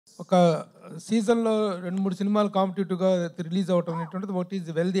ఒక సీజన్లో 2-3 సినిమాలు కాంపిటేటివ్గా రిలీజ్ అవ్వటం అనేటువంటిది what is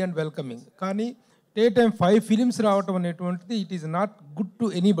wealthy and welcoming. కానీ డే టైం 5 ఫిలిమ్స్ రావటం అనేటువంటిది it is not good to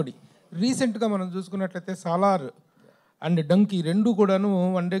anybody. రీసెంట్గా మనం చూసుకున్నట్లయితే సాలార్ అండ్ డంకీ రెండు కూడాను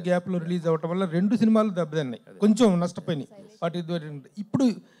 1 డే గ్యాప్లో రిలీజ్ అవ్వటం వల్ల 2 సినిమాలు దెబ్బతిన్నాయి, కొంచెం నష్టపోయినాయి. వాటి ఇప్పుడు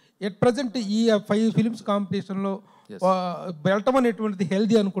ఎట్ ప్రజెంట్ ఈ 5 ఫిలిమ్స్ కాంపిటీషన్లో వెళ్ళటం అనేటువంటిది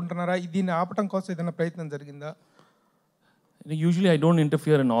హెల్దీ అనుకుంటున్నారా? దీన్ని ఆపటం కోసం ఏదైనా ప్రయత్నం జరిగిందా? Usually I don't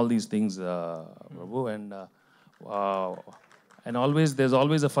interfere in all these things, Prabhu, and always there's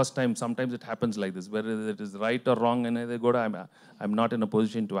always a first time. Sometimes it happens like this, whether it is right or wrong, and I'm not in a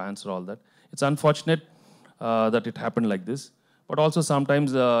position to answer all that. It's unfortunate that it happened like this, but also sometimes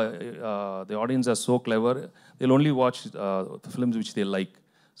the audience are so clever, they'll only watch the films which they like.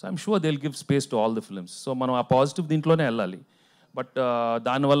 So I'm sure they'll give space to all the films. So మనం ఆ positive దీంట్లోనే వెళ్ళాలి. But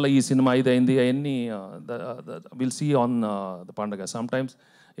దానివల్ల ఈ cinema ఇదైంది అవన్నీ will see on the పండగ. Some times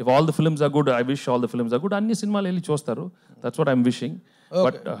if all the films are good, I wish all the films are good, అన్ని సినిమాలు వెళ్ళి చూస్తారు. That's what I'm wishing.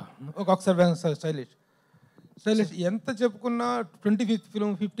 But ఒకసారి శైలేష్ ఎంత చెప్పుకున్నా 25th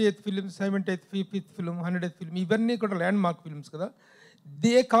film, 58th film, 78th, 55th film, 100th film ఇవన్నీ కూడా ల్యాండ్ మార్క్ ఫిల్మ్స్ కదా.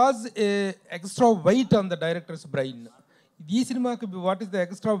 They cause A extra wait on the directors brain. ఈ సినిమాకి what is the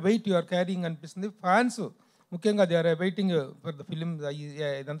extra wait you are carrying అనిపిస్తుంది? Fans ముఖ్యంగా they are waiting for the film.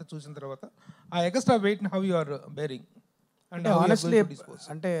 ఇదంతా చూసిన తర్వాత ఆ extra wait how you are bearing? అంటే ఆనెస్ట్లీ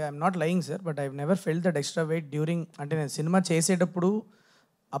అంటే I'm not lying sir, but I never felt that extra wait during. అంటే నేను సినిమా చేసేటప్పుడు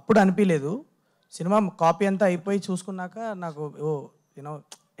అప్పుడు అనిపించలేదు. సినిమా కాపీ అంతా అయిపోయి చూసుకున్నాక నాకు you know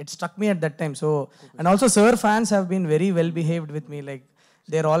it struck me at that time. So and also sir fans have been very well behaved with me. Like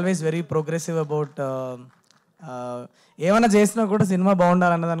they are always very progressive about ఏమైనా చేసినా కూడా సినిమా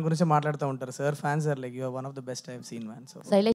బాగుండాలన్న దాని గురించి మాట్లాడుతూ ఉంటారు. Sir fans are like you are one of the best I have seen man. So